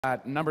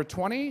At number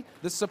 20,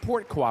 the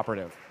Support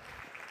Cooperative.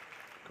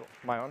 Cool.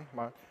 My own.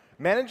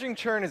 Managing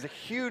churn is a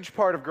huge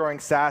part of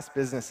growing SaaS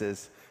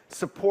businesses.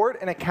 Support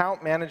and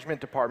account management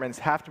departments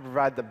have to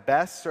provide the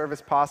best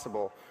service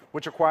possible,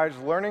 which requires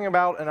learning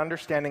about and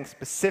understanding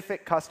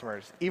specific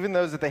customers, even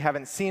those that they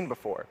haven't seen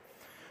before.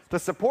 The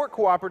Support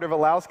Cooperative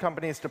allows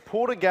companies to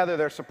pull together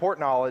their support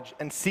knowledge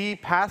and see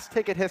past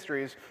ticket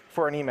histories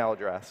for an email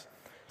address.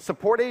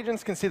 Support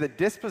agents can see the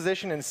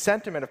disposition and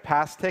sentiment of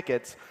past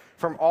tickets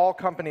from all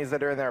companies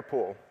that are in their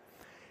pool.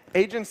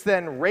 Agents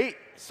then rate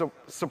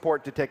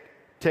support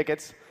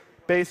tickets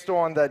based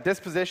on the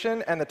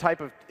disposition and the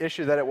type of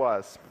issue that it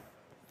was.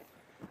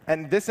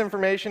 And this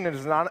information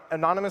is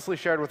anonymously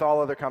shared with all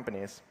other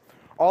companies.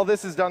 All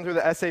this is done through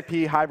the SAP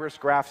Hybris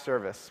Graph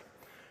service.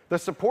 The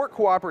Support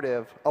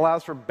Cooperative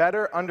allows for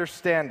better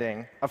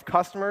understanding of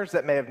customers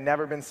that may have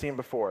never been seen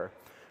before.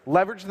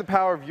 Leverage the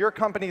power of your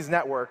company's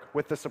network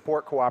with the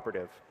Support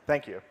Cooperative.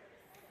 Thank you.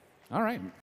 All right.